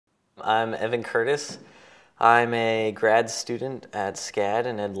I'm Evan Curtis. I'm a grad student at SCAD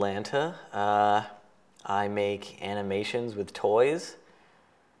in Atlanta. I make animations with toys,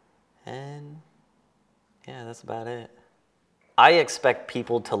 and yeah, that's about it. I expect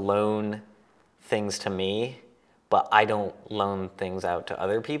people to loan things to me, but I don't loan things out to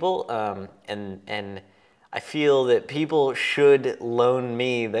other people, and I feel that people should loan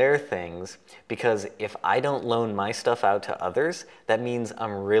me their things, because if I don't loan my stuff out to others, that means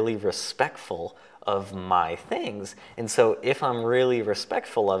I'm really respectful of my things. And so if I'm really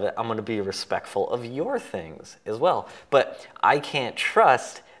respectful of it, I'm going to be respectful of your things as well. But I can't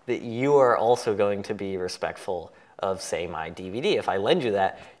trust that you are also going to be respectful of, say, my DVD. If I lend you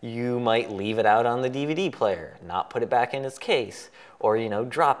that, you might leave it out on the DVD player, not put it back in its case, or, you know,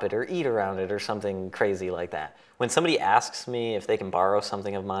 drop it or eat around it or something crazy like that. When somebody asks me if they can borrow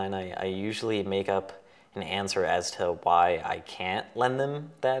something of mine, I usually make up an answer as to why I can't lend them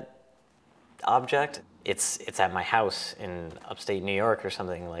that object. It's at my house in upstate New York or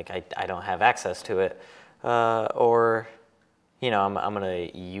something. Like, I don't have access to it, or, you know, I'm gonna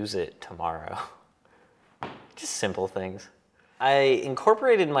use it tomorrow. Just simple things. I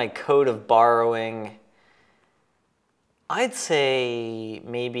incorporated my code of borrowing, I'd say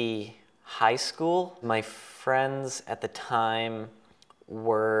maybe high school. My friends at the time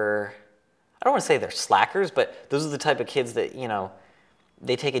were, I don't want to say they're slackers, but those are the type of kids that, you know,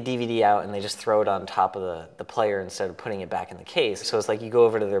 they take a DVD out and they just throw it on top of the player instead of putting it back in the case. So it's like you go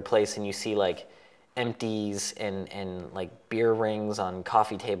over to their place and you see like empties and like beer rings on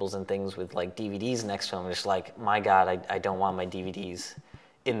coffee tables and things with like DVDs next to them. It's like, my God, I don't want my DVDs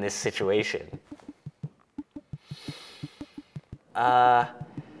in this situation.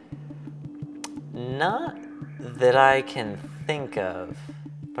 Not that I can think of,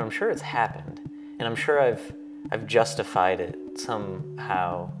 but I'm sure it's happened, and I'm sure I've justified it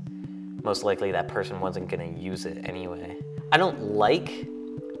somehow. Most likely that person wasn't gonna use it anyway. I don't like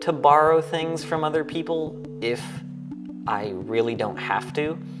to borrow things from other people if I really don't have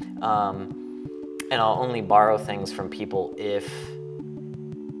to, and I'll only borrow things from people if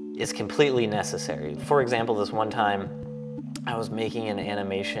it's completely necessary. For example, this one time I was making an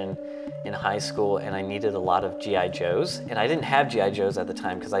animation in high school and I needed a lot of G.I. Joes, and I didn't have G.I. Joes at the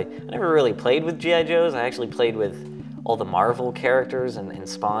time because I never really played with G.I. Joes. I actually played with all the Marvel characters and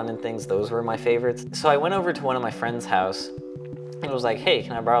Spawn and things. Those were my favorites. So I went over to one of my friend's house and was like, hey,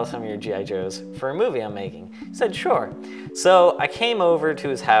 can I borrow some of your G.I. Joes for a movie I'm making? He said, sure. So I came over to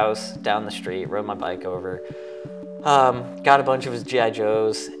his house down the street, rode my bike over, got a bunch of his G.I.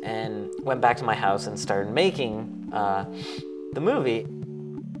 Joes, and went back to my house and started making the movie.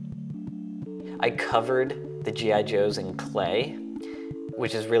 I covered the G.I. Joes in clay,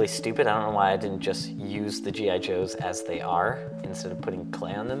 which is really stupid. I don't know why I didn't just use the G.I. Joes as they are instead of putting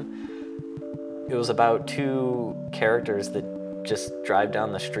clay on them. It was about two characters that just drive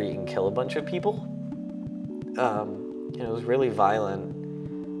down the street and kill a bunch of people. It was really violent.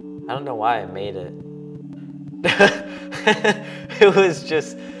 I don't know why I made it. It was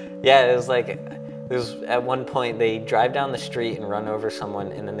just, yeah, it was like, at one point they drive down the street and run over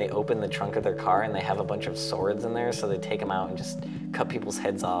someone, and then they open the trunk of their car and they have a bunch of swords in there, so they take them out and just cut people's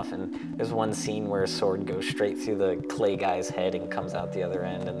heads off. And there's one scene where a sword goes straight through the clay guy's head and comes out the other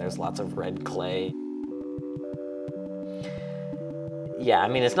end, and there's lots of red clay. Yeah, I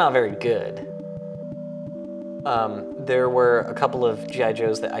mean, it's not very good. There were a couple of G.I.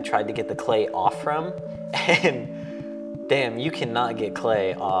 Joes that I tried to get the clay off from, and damn, you cannot get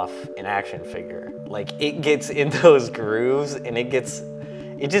clay off an action figure. Like, it gets in those grooves and it just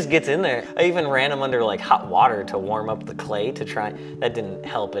gets in there. I even ran them under like hot water to warm up the clay to try. That didn't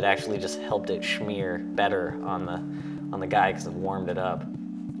help. It actually just helped it smear better on the guy because it warmed it up.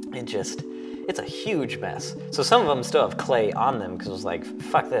 It's a huge mess. So some of them still have clay on them because it was like,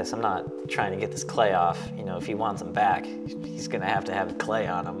 fuck this, I'm not trying to get this clay off. You know, if he wants them back, he's gonna have to have clay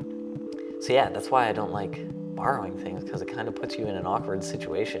on them. So yeah, that's why I don't like borrowing things, because it kind of puts you in an awkward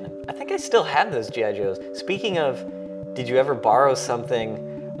situation. I think I still have those G.I. Joes. Speaking of, did you ever borrow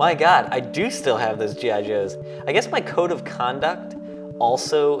something? My God, I do still have those G.I. Joes. I guess my code of conduct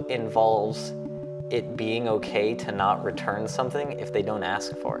also involves it being okay to not return something if they don't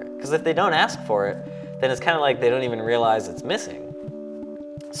ask for it. Because if they don't ask for it, then it's kind of like they don't even realize it's missing.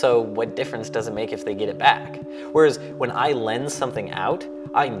 So what difference does it make if they get it back? Whereas when I lend something out,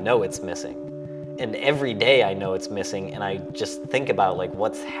 I know it's missing. And every day I know it's missing, and I just think about like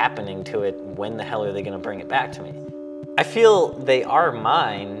what's happening to it, when the hell are they gonna bring it back to me? I feel they are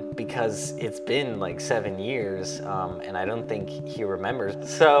mine because it's been like 7 years, and I don't think he remembers.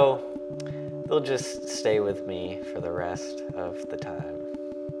 So they'll just stay with me for the rest of the time.